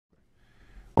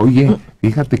Oye,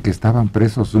 fíjate que estaban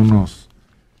presos unos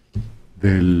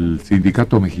del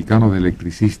Sindicato Mexicano de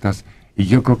Electricistas, y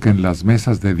yo creo que en las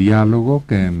mesas de diálogo,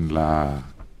 que en la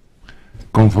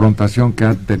confrontación que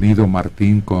ha tenido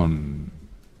Martín con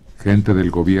gente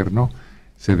del gobierno,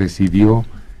 se decidió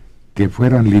que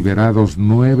fueran liberados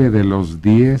 9 de los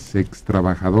 10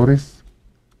 extrabajadores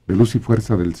de Luz y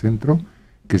Fuerza del Centro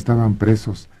que estaban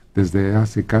presos desde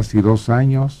hace casi 2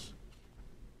 años.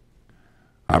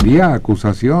 Había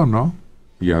acusación, ¿no?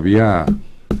 Y había,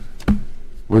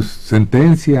 pues,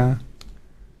 sentencia,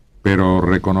 pero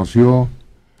reconoció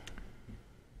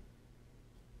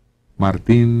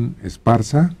Martín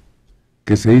Esparza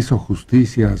que se hizo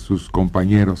justicia a sus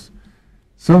compañeros.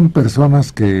 Son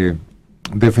personas que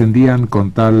defendían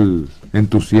con tal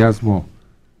entusiasmo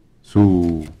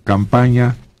su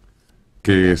campaña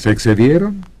que se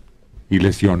excedieron y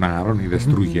lesionaron y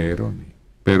destruyeron.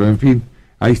 Pero en fin,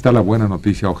 ahí está la buena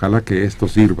noticia. Ojalá que esto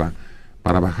sirva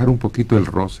para bajar un poquito el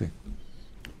roce.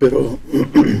 Pero,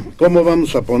 ¿cómo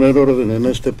vamos a poner orden en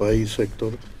este país,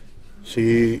 Héctor?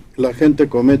 Si la gente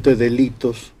comete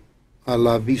delitos a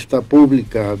la vista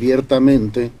pública,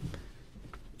 abiertamente,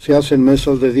 se hacen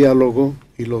mesas de diálogo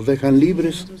y los dejan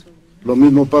libres. Lo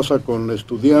mismo pasa con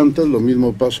estudiantes, lo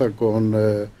mismo pasa con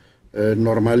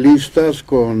normalistas,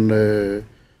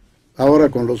 ahora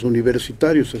con los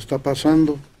universitarios está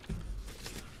pasando.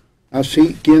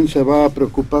 Así, ¿quién se va a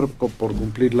preocupar por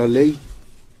cumplir la ley?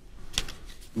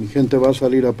 Mi gente va a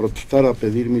salir a protestar, a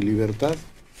pedir mi libertad.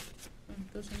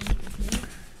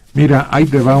 Mira, ahí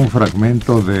te va un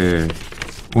fragmento de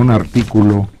un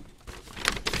artículo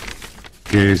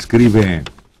que escribe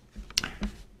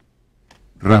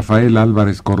Rafael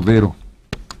Álvarez Cordero,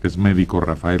 es médico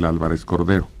Rafael Álvarez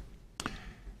Cordero.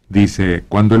 Dice,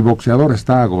 cuando el boxeador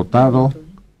está agotado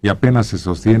y apenas se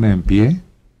sostiene en pie,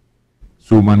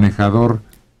 su manejador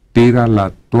tira la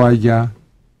toalla,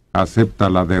 acepta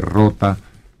la derrota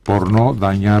por no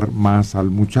dañar más al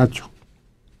muchacho.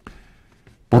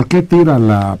 ¿Por qué tira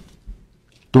la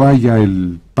toalla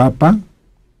el Papa?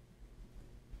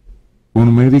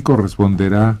 Un médico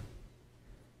responderá,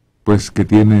 pues que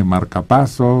tiene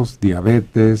marcapasos,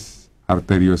 diabetes,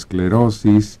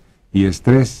 arteriosclerosis y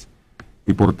estrés,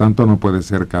 y por tanto no puede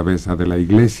ser cabeza de la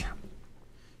iglesia.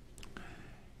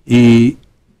 Y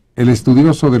el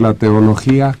estudioso de la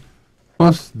teología,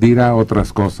 pues dirá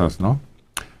otras cosas, ¿no?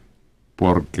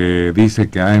 Porque dice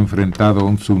que ha enfrentado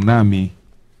un tsunami,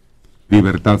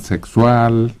 libertad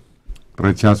sexual,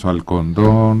 rechazo al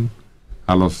condón,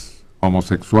 a los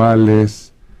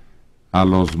homosexuales, a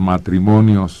los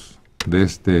matrimonios de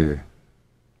este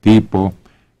tipo,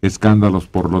 escándalos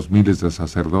por los miles de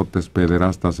sacerdotes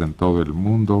pederastas en todo el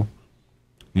mundo,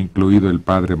 incluido el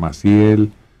padre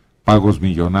Maciel, pagos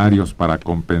millonarios para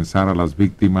compensar a las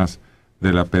víctimas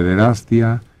de la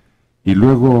pederastia, y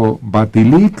luego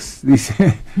Batilix,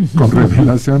 dice, con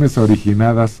revelaciones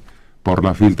originadas por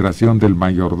la filtración del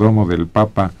mayordomo del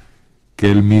Papa,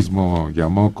 que él mismo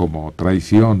llamó como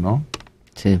traición, ¿no?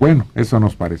 Sí. Bueno, eso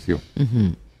nos pareció.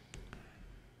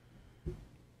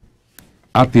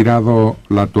 Ha tirado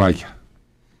la toalla.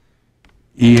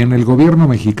 Y en el gobierno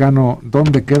mexicano,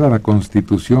 ¿dónde queda la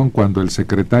Constitución cuando el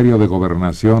secretario de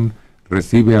Gobernación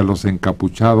recibe a los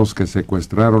encapuchados que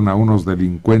secuestraron a unos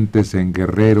delincuentes en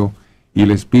Guerrero y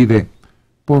les pide,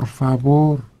 por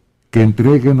favor, que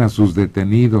entreguen a sus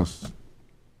detenidos?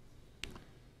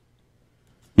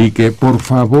 Y que, por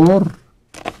favor,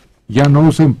 ya no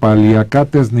usen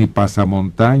paliacates ni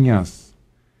pasamontañas.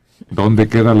 ¿Dónde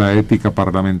queda la ética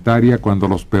parlamentaria cuando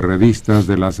los perredistas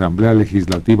de la Asamblea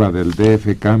Legislativa del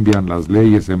DF cambian las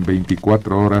leyes en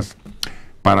 24 horas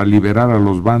para liberar a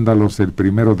los vándalos el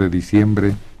 1 de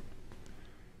diciembre?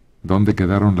 ¿Dónde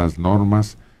quedaron las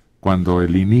normas cuando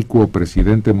el inicuo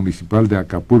presidente municipal de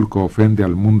Acapulco ofende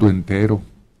al mundo entero?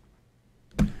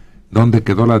 ¿Dónde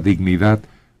quedó la dignidad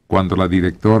cuando la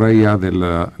directora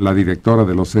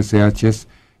de los SHs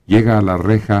llega a la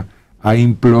reja a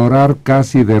implorar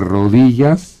casi de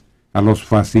rodillas a los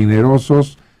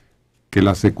fascinerosos que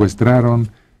la secuestraron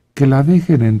que la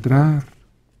dejen entrar?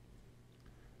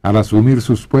 Al asumir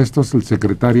sus puestos, el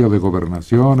secretario de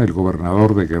Gobernación, el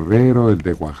gobernador de Guerrero, el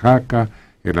de Oaxaca,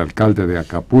 el alcalde de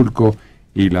Acapulco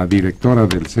y la directora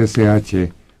del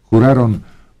CCH juraron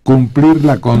cumplir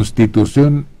la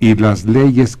Constitución y las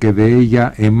leyes que de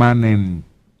ella emanen,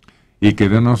 y que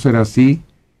de no ser así,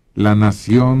 la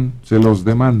nación se los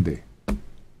demande.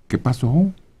 ¿Qué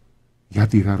pasó? ¿Ya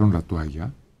tiraron la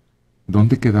toalla?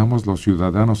 ¿Dónde quedamos los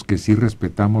ciudadanos que sí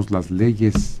respetamos las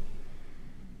leyes?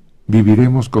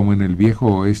 ¿Viviremos como en el viejo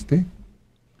oeste?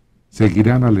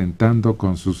 ¿Seguirán alentando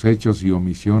con sus hechos y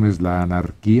omisiones la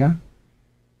anarquía?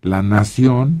 La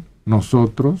nación,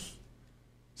 nosotros,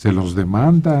 se los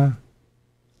demanda.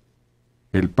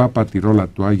 El Papa tiró la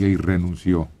toalla y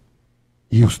renunció.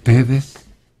 ¿Y ustedes?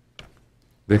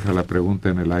 Deja la pregunta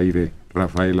en el aire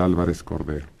Rafael Álvarez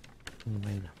Cordero.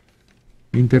 Bueno.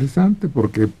 Interesante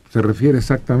porque se refiere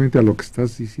exactamente a lo que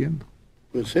estás diciendo.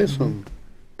 Pues eso.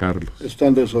 Carlos.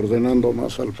 Están desordenando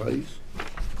más al país.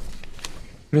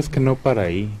 No es que no para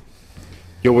ahí.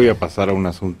 Yo voy a pasar a un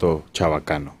asunto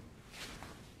chabacano.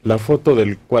 La foto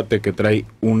del cuate que trae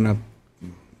una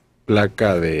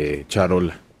placa de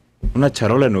charola. Una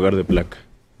charola en lugar de placa.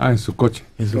 Ah, en su coche.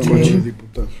 En su coche.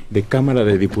 De Cámara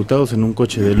de Diputados en un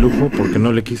coche de lujo porque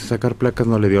no le quiso sacar placas,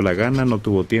 no le dio la gana, no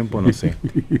tuvo tiempo, no sé.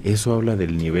 Eso habla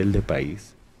del nivel de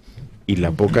país y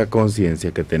la poca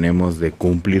conciencia que tenemos de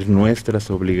cumplir nuestras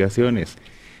obligaciones.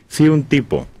 Si un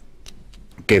tipo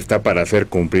que está para hacer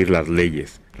cumplir las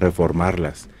leyes,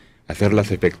 reformarlas,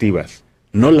 hacerlas efectivas,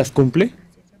 no las cumple,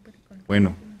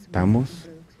 bueno, estamos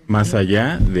más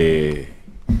allá del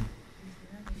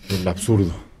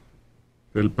absurdo.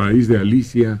 El país de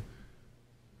Alicia.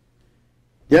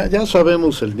 Ya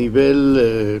sabemos el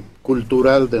nivel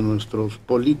cultural de nuestros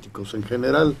políticos en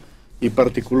general y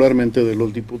particularmente de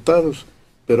los diputados,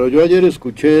 pero yo ayer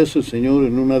escuché a ese señor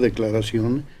en una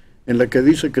declaración en la que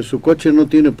dice que su coche no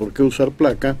tiene por qué usar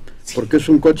placa porque es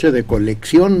un coche de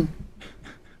colección.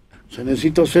 Se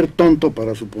necesita ser tonto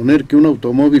para suponer que un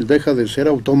automóvil deja de ser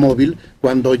automóvil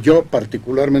cuando yo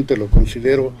particularmente lo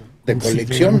considero de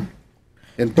colección.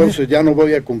 Entonces ya no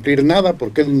voy a cumplir nada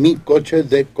porque es mi coche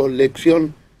de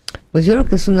colección. Pues yo creo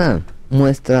que es una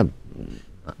muestra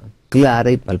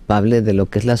clara y palpable de lo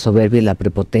que es la soberbia y la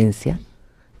prepotencia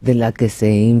de la que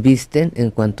se invisten en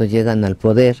cuanto llegan al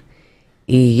poder.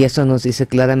 Y eso nos dice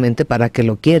claramente para qué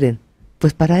lo quieren.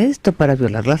 Pues para esto, para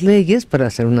violar las leyes, para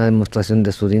hacer una demostración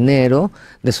de su dinero,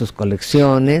 de sus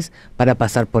colecciones, para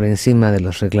pasar por encima de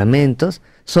los reglamentos.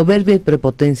 Soberbia y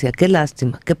prepotencia, qué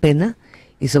lástima, qué pena.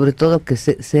 Y sobre todo que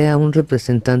sea un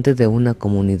representante de una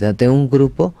comunidad, de un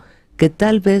grupo que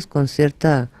tal vez con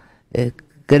cierta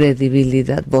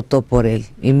credibilidad votó por él.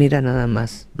 Y mira nada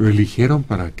más. Lo eligieron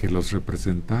para que los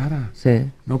representara. Sí.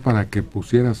 No para que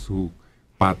pusiera su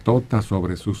patota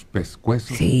sobre sus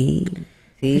pescuezos. Sí.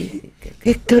 Sí.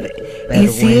 Héctor, y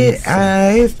si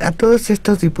a todos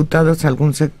estos diputados,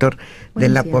 algún sector de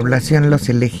la población los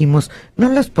elegimos, no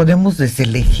los podemos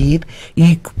deselegir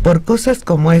y por cosas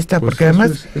como esta, pues porque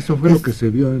además... Eso fue lo que se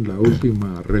vio en la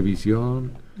última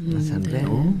revisión,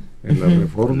 ¿no? En la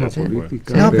reforma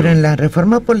política. No, pero en la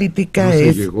reforma política no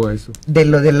es se llegó a eso. De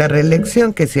lo de la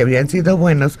reelección, que si habían sido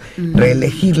buenos,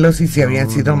 reelegirlos y si habían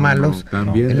sido malos,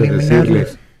 también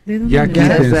eliminarlos. Ya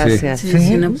quítense. Gracias.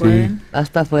 Sí, no pueden.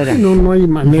 Hasta afuera. No hay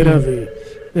manera de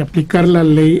aplicar la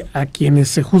ley a quienes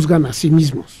se juzgan a sí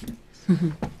mismos.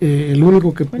 El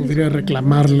único que podría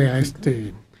reclamarle a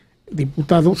este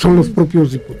diputado son los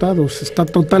propios diputados. Está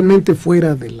totalmente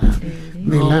fuera de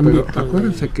del ámbito. Pero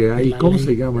acuérdense que hay, ¿cómo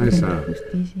se llama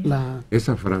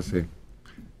esa frase?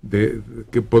 De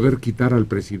que poder quitar al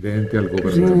presidente, al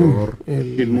gobernador.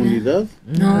 ¿Inmunidad?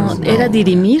 No, era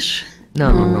dirimir.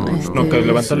 No, que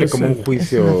levantarle como un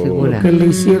juicio. Lo que le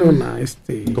hicieron a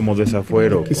como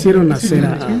desafuero. Quisieron hacer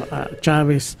a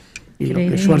Chávez y lo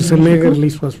que Schwarzenegger le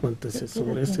hizo a su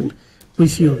antecesor. Es el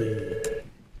juicio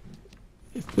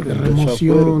de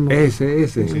remoción.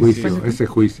 Ese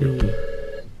juicio.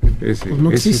 Ese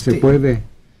no existe. Se puede,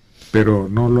 pero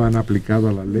no lo han aplicado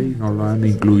a la ley, no lo han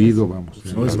incluido, vamos.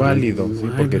 No es válido,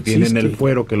 porque tienen el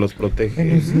fuero que los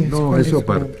protege. No, eso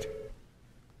aparte.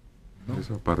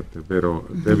 Eso aparte, pero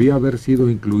debía haber sido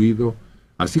incluido,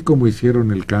 así como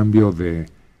hicieron el cambio de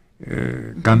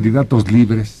candidatos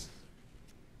libres,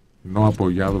 no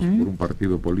apoyados por un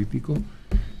partido político.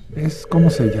 ¿Cómo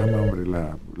se llama, hombre?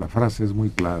 La frase es muy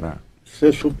clara.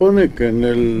 Se supone que en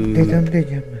el... ¿De dónde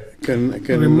llama?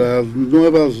 Que en las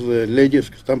nuevas leyes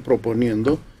que están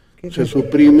proponiendo se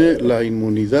suprime la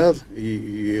inmunidad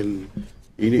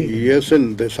y es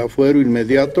el desafuero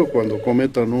inmediato cuando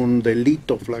cometan un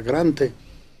delito flagrante.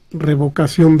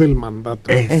 Revocación del mandato.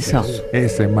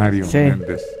 Ese Mario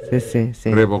Mendez.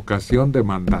 Sí. Revocación de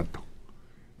mandato.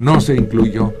 No se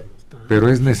incluyó, pero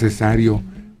es necesario,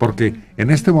 porque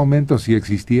en este momento, si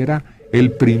existiera,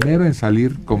 el primero en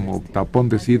salir como tapón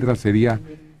de sidra sería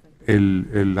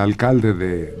el alcalde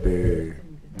de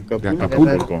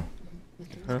Acapulco.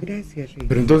 Gracias,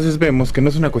 Pero entonces vemos que no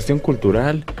es una cuestión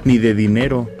cultural ni de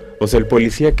dinero. O sea, el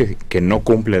policía que no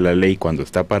cumple la ley cuando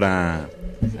está para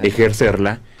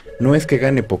ejercerla, no es que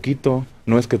gane poquito,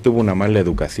 no es que tuvo una mala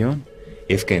educación,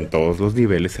 es que en todos los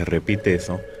niveles se repite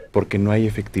eso porque no hay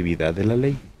efectividad de la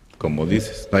ley. Como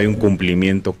dices, no hay un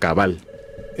cumplimiento cabal.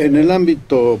 En el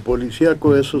ámbito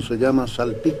policíaco eso se llama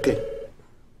salpique,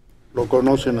 lo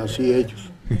conocen así ellos,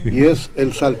 y es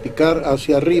el salpicar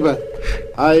hacia arriba.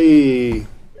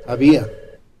 Había,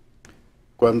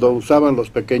 cuando usaban los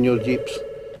pequeños jeeps,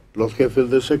 los jefes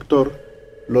de sector,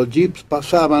 los jeeps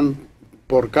pasaban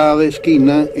por cada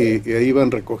esquina e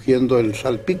iban recogiendo el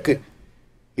salpique,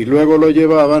 y luego lo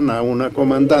llevaban a una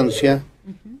comandancia,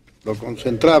 lo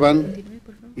concentraban,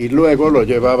 y luego lo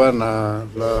llevaban a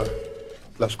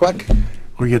las cuac.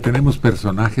 Oye, tenemos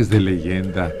personajes de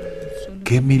leyenda.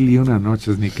 Qué mil y una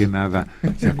noches ni qué nada.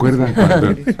 ¿Se acuerdan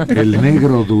cuando el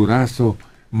negro Durazo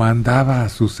mandaba a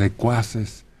sus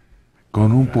secuaces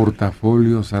con un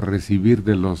portafolios a recibir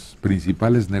de los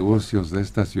principales negocios de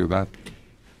esta ciudad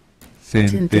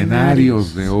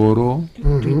centenarios de oro?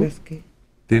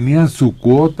 Tenían su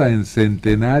cuota en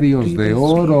centenarios de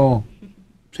oro.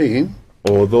 Sí.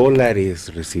 O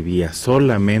dólares recibía,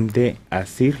 solamente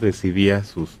así recibía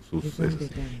sus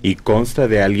y consta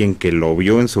de alguien que lo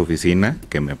vio en su oficina,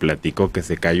 que me platicó que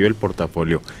se cayó el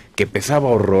portafolio, que pesaba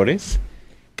horrores,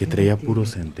 que traía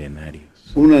puros centenarios.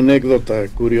 Una anécdota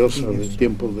curiosa del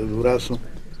tiempo de Durazo.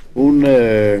 Un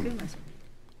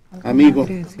amigo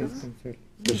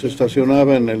que se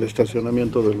estacionaba en el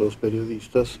estacionamiento de los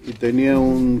periodistas y tenía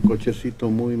un cochecito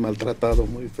muy maltratado,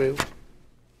 muy feo.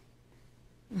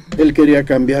 Él quería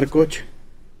cambiar coche.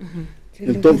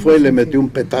 Entonces fue y le metió un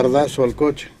petardazo al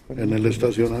coche en el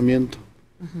estacionamiento.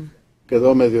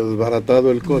 Quedó medio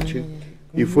desbaratado el coche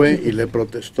y fue y le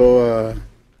protestó a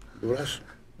Durazo.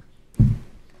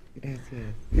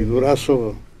 Y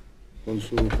Durazo, con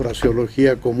su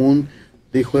fraseología común,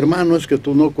 dijo: hermano, es que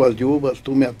tú no coadyuvas,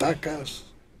 tú me atacas.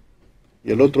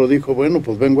 Y el otro dijo: bueno,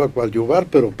 pues vengo a coadyuvar,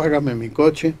 pero págame mi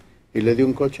coche. Y le dio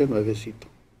un coche nuevecito.